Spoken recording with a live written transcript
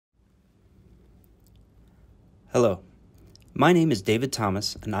Hello, my name is David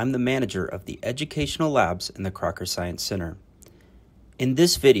Thomas and I'm the manager of the Educational Labs in the Crocker Science Center. In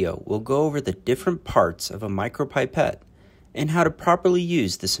this video, we'll go over the different parts of a micropipette and how to properly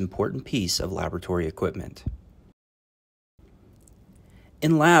use this important piece of laboratory equipment.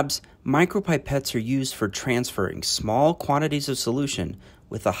 In labs, micropipettes are used for transferring small quantities of solution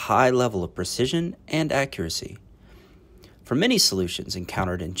with a high level of precision and accuracy. For many solutions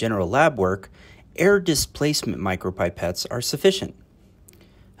encountered in general lab work, air displacement micropipettes are sufficient.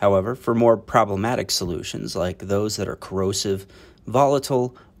 However, for more problematic solutions like those that are corrosive,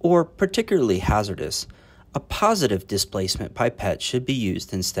 volatile, or particularly hazardous, a positive displacement pipette should be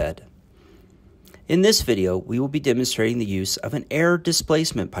used instead. In this video, we will be demonstrating the use of an air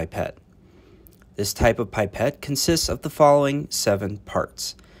displacement pipette. This type of pipette consists of the following 7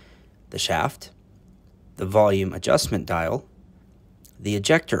 parts: the shaft, the volume adjustment dial, the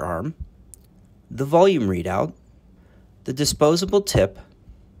ejector arm, the volume readout, the disposable tip,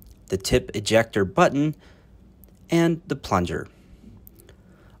 the tip ejector button, and the plunger.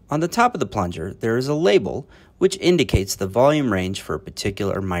 On the top of the plunger, there is a label which indicates the volume range for a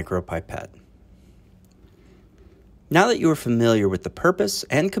particular micropipette. Now that you are familiar with the purpose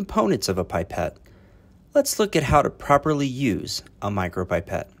and components of a pipette, let's look at how to properly use a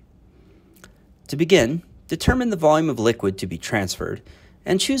micropipette. To begin, determine the volume of liquid to be transferred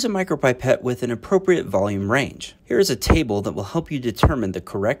and choose a micropipette with an appropriate volume range. Here is a table that will help you determine the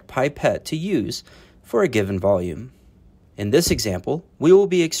correct pipette to use for a given volume. In this example, we will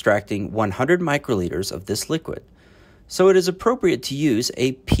be extracting 100 microliters of this liquid, so it is appropriate to use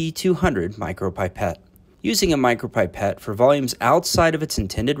a P200 micropipette. Using a micropipette for volumes outside of its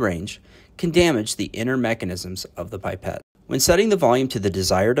intended range can damage the inner mechanisms of the pipette. When setting the volume to the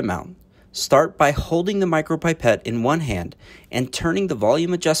desired amount, start by holding the micropipette in one hand and turning the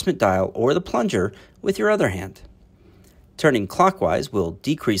volume adjustment dial or the plunger with your other hand. Turning clockwise will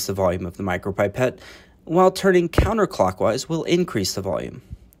decrease the volume of the micropipette, while turning counterclockwise will increase the volume.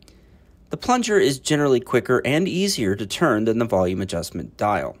 The plunger is generally quicker and easier to turn than the volume adjustment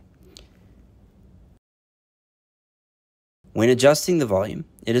dial. When adjusting the volume,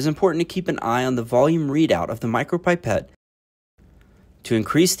 it is important to keep an eye on the volume readout of the micropipette. To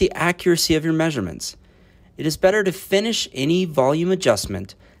increase the accuracy of your measurements, it is better to finish any volume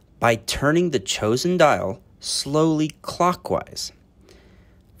adjustment by turning the chosen dial slowly clockwise.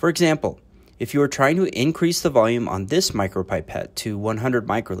 For example, if you are trying to increase the volume on this micropipette to 100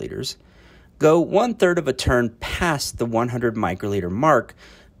 microliters, go 1/3 of a turn past the 100 microliter mark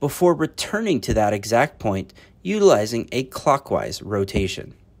before returning to that exact point utilizing a clockwise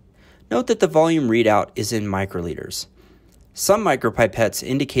rotation. Note that the volume readout is in microliters. Some micropipettes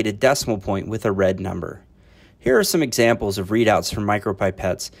indicate a decimal point with a red number. Here are some examples of readouts from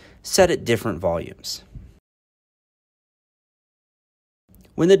micropipettes set at different volumes.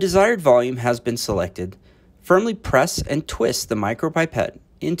 When the desired volume has been selected, firmly press and twist the micropipette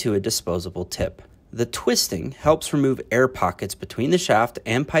into a disposable tip. The twisting helps remove air pockets between the shaft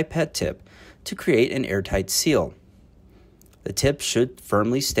and pipette tip to create an airtight seal. The tip should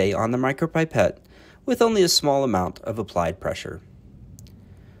firmly stay on the micropipette with only a small amount of applied pressure.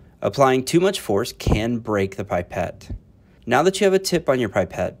 Applying too much force can break the pipette. Now that you have a tip on your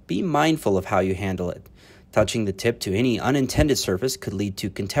pipette, be mindful of how you handle it. Touching the tip to any unintended surface could lead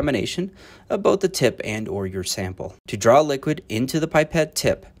to contamination of both the tip and/or your sample. To draw liquid into the pipette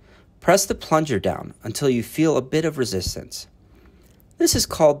tip, press the plunger down until you feel a bit of resistance. This is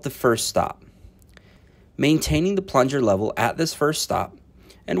called the first stop. Maintaining the plunger level at this first stop,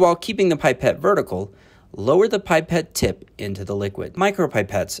 and while keeping the pipette vertical, lower the pipette tip into the liquid.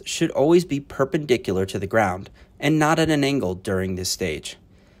 Micropipettes should always be perpendicular to the ground and not at an angle during this stage.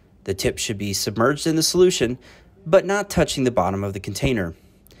 The tip should be submerged in the solution, but not touching the bottom of the container.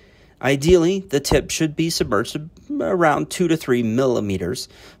 Ideally, the tip should be submerged around 2 to 3 millimeters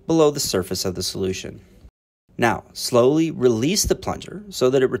below the surface of the solution. Now, slowly release the plunger so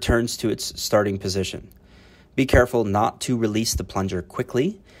that it returns to its starting position. Be careful not to release the plunger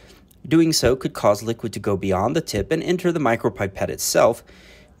quickly. Doing so could cause liquid to go beyond the tip and enter the micropipette itself,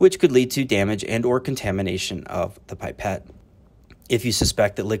 which could lead to damage and/or contamination of the pipette. If you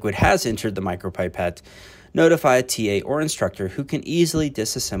suspect that liquid has entered the micropipette, notify a TA or instructor who can easily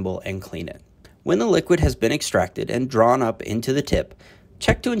disassemble and clean it. When the liquid has been extracted and drawn up into the tip,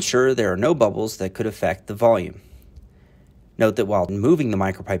 check to ensure there are no bubbles that could affect the volume. Note that while moving the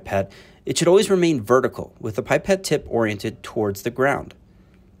micropipette, it should always remain vertical with the pipette tip oriented towards the ground.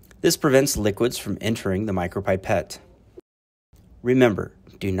 This prevents liquids from entering the micropipette. Remember,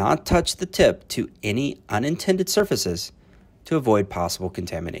 do not touch the tip to any unintended surfaces to avoid possible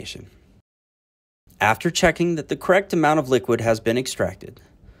contamination. After checking that the correct amount of liquid has been extracted,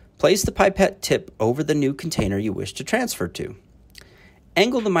 place the pipette tip over the new container you wish to transfer to.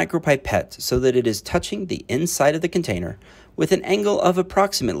 Angle the micropipette so that it is touching the inside of the container with an angle of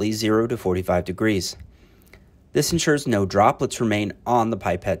approximately 0 to 45 degrees. This ensures no droplets remain on the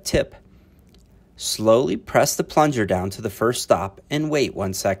pipette tip. Slowly press the plunger down to the first stop and wait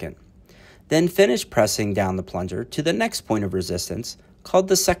 1 second. Then finish pressing down the plunger to the next point of resistance, called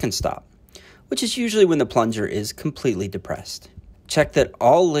the second stop, which is usually when the plunger is completely depressed. Check that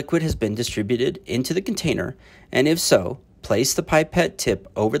all liquid has been distributed into the container, and if so, place the pipette tip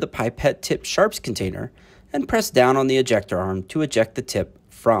over the pipette tip sharps container and press down on the ejector arm to eject the tip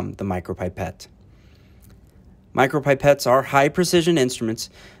from the micropipette. Micropipettes are high-precision instruments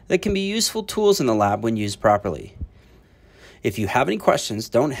that can be useful tools in the lab when used properly. If you have any questions,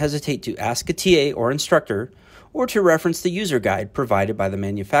 don't hesitate to ask a TA or instructor, or to reference the user guide provided by the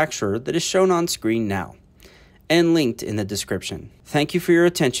manufacturer that is shown on screen now, and linked in the description. Thank you for your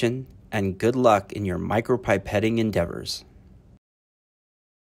attention, and good luck in your micropipetting endeavors.